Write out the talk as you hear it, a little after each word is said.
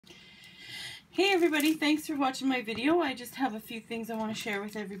Hey everybody, thanks for watching my video. I just have a few things I want to share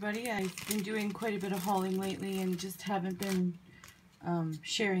with everybody. I've been doing quite a bit of hauling lately and just haven't been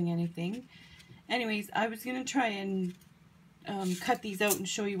sharing anything. Anyways, I was going to try and cut these out and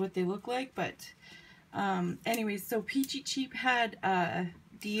show you what they look like, but anyways, so Peachy Cheap had a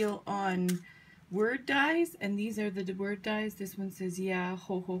deal on word dies, and these are the word dies. This one says, yeah,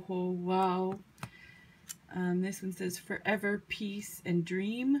 ho ho ho, wow. This one says, forever, peace, and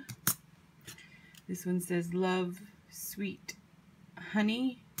dream. This one says, love, sweet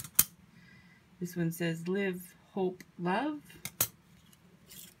honey. This one says, live, hope, love.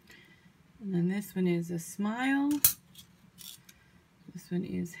 And then this one is a smile. This one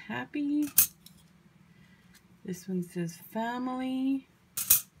is happy. This one says family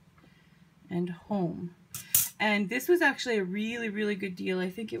and home. And this was actually a really good deal. I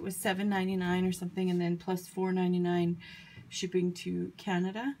think it was $7.99 or something, and then plus $4.99 shipping to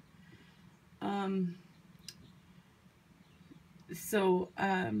Canada.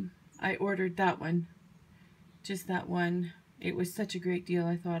 I ordered that one, just that one. It was such a great deal,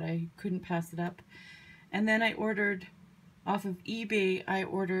 I thought I couldn't pass it up. And then I ordered, off of eBay, I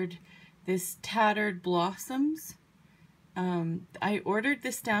ordered this Tattered Blossoms. I ordered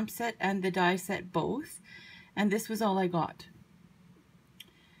the stamp set and the die set both, and this was all I got.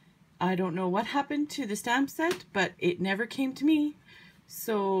 I don't know what happened to the stamp set, but it never came to me.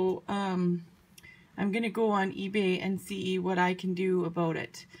 So, I'm going to go on eBay and see what I can do about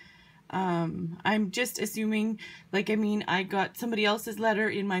it. I'm just assuming, I got somebody else's letter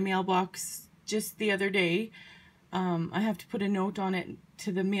in my mailbox just the other day. I have to put a note on it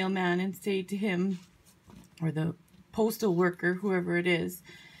to the mailman and say to him, or the postal worker, whoever it is,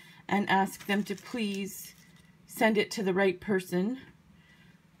 and ask them to please send it to the right person.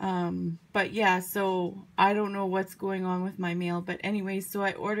 But yeah, so I don't know what's going on with my mail. But anyway, so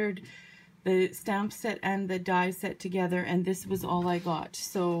I ordered the stamp set and the die set together, and this was all I got.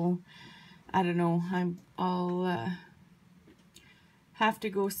 So I don't know, I'll have to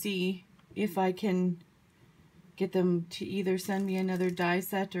go see if I can get them to either send me another die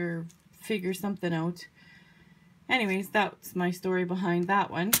set or figure something out. Anyways, that's my story behind that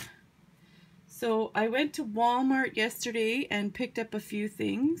one. So I went to Walmart yesterday and picked up a few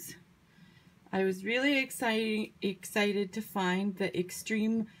things. I was really excited to find the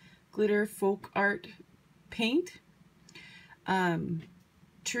Extreme Glitter Folk Art paint.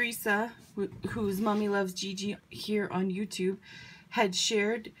 Teresa, who's Mommy Loves Gigi here on YouTube, had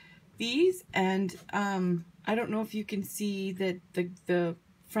shared these, and I don't know if you can see that the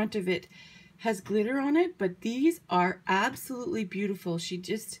front of it has glitter on it, but these are absolutely beautiful. She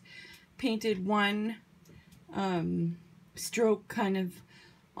just painted one stroke kind of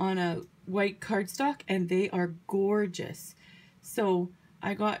on a white cardstock, and they are gorgeous. So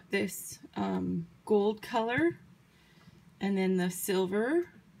I got this gold color, and then the silver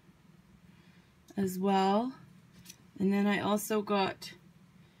as well. And then I also got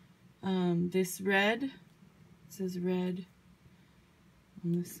this red. It says red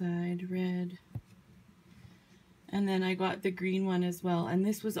on the side, red. And then I got the green one as well. And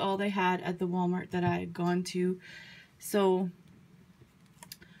this was all they had at the Walmart that I had gone to. So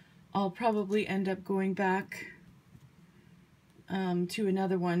I'll probably end up going back to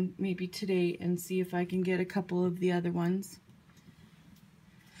another one maybe today and see if I can get a couple of the other ones.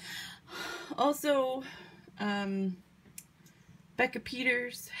 Also, Becca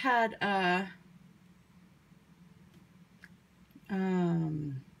Peters had a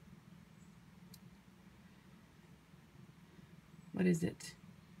what is it?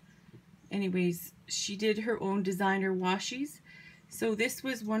 Anyways, she did her own designer washies. So this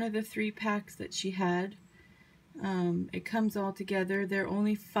was one of the 3 packs that she had. It comes all together. They're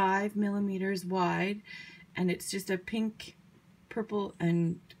only 5 millimeters wide, and it's just a pink, purple,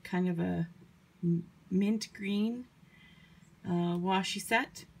 and kind of a mint green washi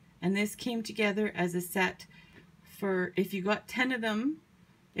set. And this came together as a set for, if you got 10 of them,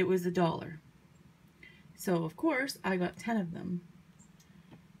 it was $1. So of course I got 10 of them.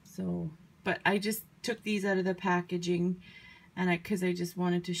 So, but I just took these out of the packaging, and because I just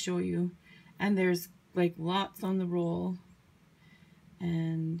wanted to show you. And there's like lots on the roll,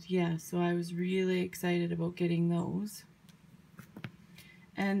 and yeah, so I was really excited about getting those.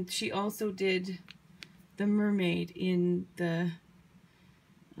 And she also did the mermaid in the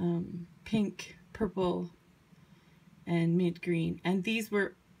pink, purple, and mint green. And these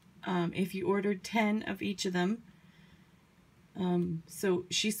were, if you ordered 10 of each of them, so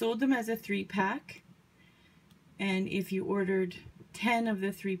she sold them as a 3-pack, and if you ordered 10 of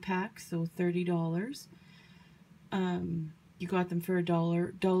the 3 packs, so $30, you got them for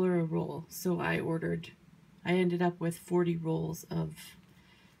 $1 a roll. So I ended up with 40 rolls of,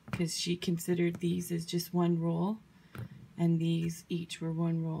 because she considered these as just one roll, and these each were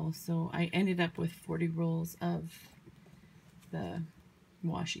one roll. So I ended up with 40 rolls of the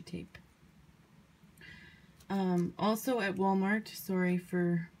washi tape. Also at Walmart, sorry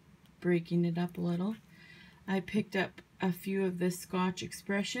for breaking it up a little, I picked up a few of the Scotch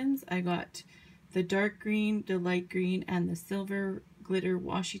Expressions. I got the dark green, the light green, and the silver glitter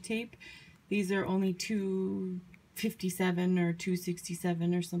washi tape. These are only $2.57 or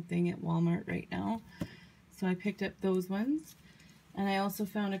 $2.67 or something at Walmart right now. So I picked up those ones. And I also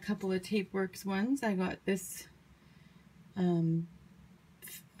found a couple of Tapeworks ones. I got this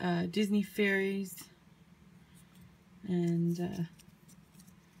Disney Fairies, and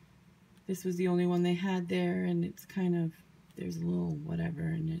this was the only one they had there, and it's kind of, there's a little whatever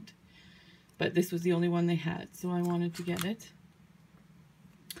in it, but this was the only one they had, so I wanted to get it.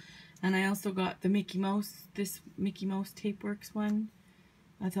 And I also got the Mickey Mouse, this Mickey Mouse Tapeworks one.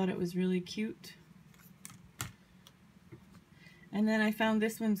 I thought it was really cute. And then I found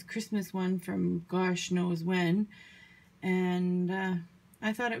this one's Christmas one from gosh knows when, and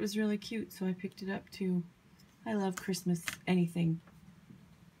I thought it was really cute, so I picked it up too. I love Christmas, anything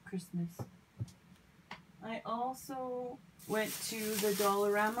Christmas. I also went to the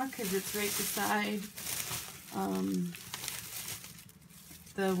Dollarama because it's right beside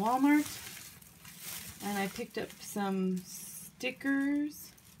the Walmart, and I picked up some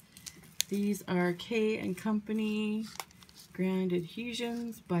stickers. These are K & Company Grand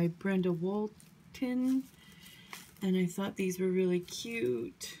Adhesions by Brenda Walton, and I thought these were really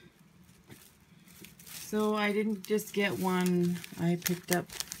cute. So I didn't just get one, I picked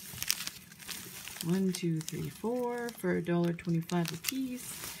up 1, 2, 3, 4 for $1.25 a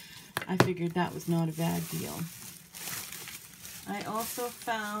piece. I figured that was not a bad deal. I also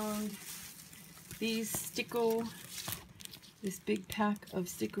found these Sticko, this big pack of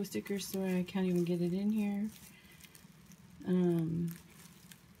Sticko stickers. Sorry, I can't even get it in here.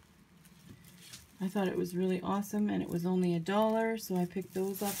 I thought it was really awesome, and it was only $1, so I picked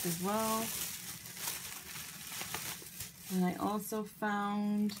those up as well. And I also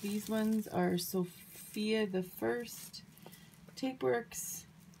found these ones are Sophia the First Tapeworks,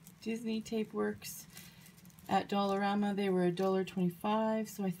 Disney Tapeworks at Dollarama. They were $1.25,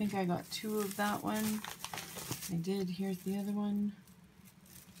 so I think I got 2 of that one. I did. Here's the other one.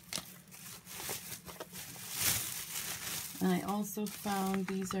 And I also found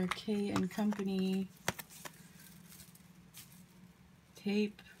these are K & Company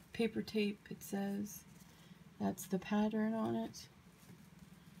tape, paper tape, it says. That's the pattern on it.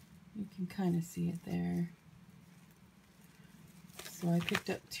 You can kind of see it there. So I picked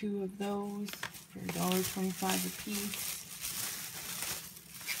up 2 of those for $1.25 a piece.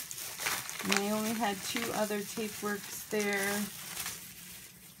 And I only had 2 other Tapeworks there.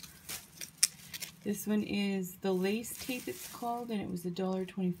 This one is the lace tape, it's called, and it was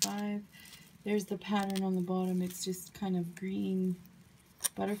 $1.25. There's the pattern on the bottom. It's just kind of green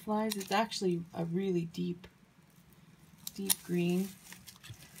butterflies. It's actually a really deep green,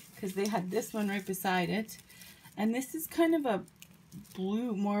 because they had this one right beside it, and this is kind of a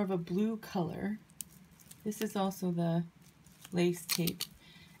blue, more of a blue color. This is also the lace tape,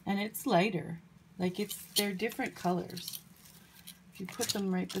 and it's lighter, like they're different colors. If you put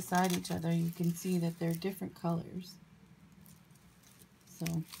them right beside each other, you can see that they're different colors.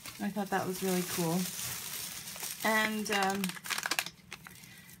 So I thought that was really cool. And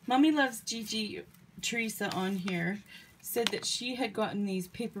Mommy Loves Gigi Teresa on here said that she had gotten these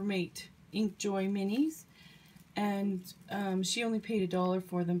Papermate Inkjoy minis, and she only paid $1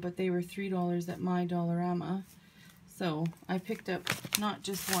 for them, but they were $3 at my Dollarama. So I picked up not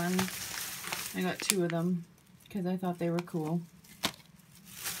just one, I got 2 of them because I thought they were cool.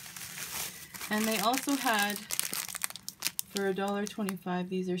 And they also had, for $1.25,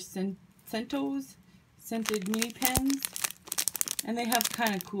 these are Scentos scented mini pens, and they have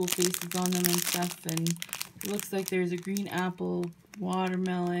kind of cool faces on them and stuff, and it looks like there's a green apple,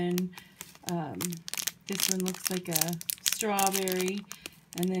 watermelon, this one looks like a strawberry,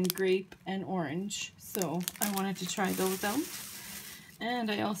 and then grape and orange. So I wanted to try those out. And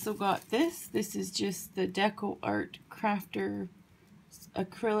I also got this. This is just the Deco Art Crafter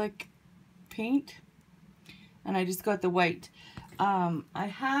acrylic paint, and I just got the white. I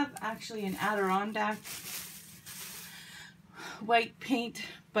have actually an Adirondack white paint,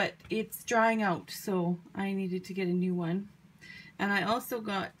 but it's drying out, so I needed to get a new one. And I also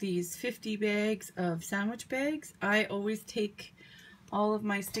got these 50 bags of sandwich bags. I always take all of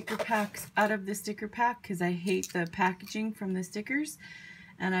my sticker packs out of the sticker pack because I hate the packaging from the stickers,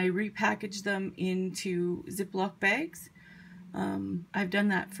 and I repackage them into Ziploc bags. I've done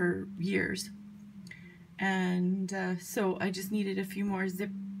that for years, and so I just needed a few more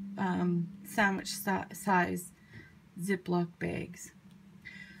sandwich size Ziploc bags.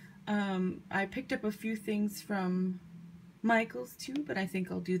 I picked up a few things from Michael's too, but I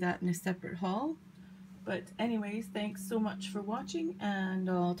think I'll do that in a separate haul. But anyways, thanks so much for watching, and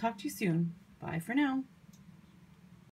I'll talk to you soon. Bye for now.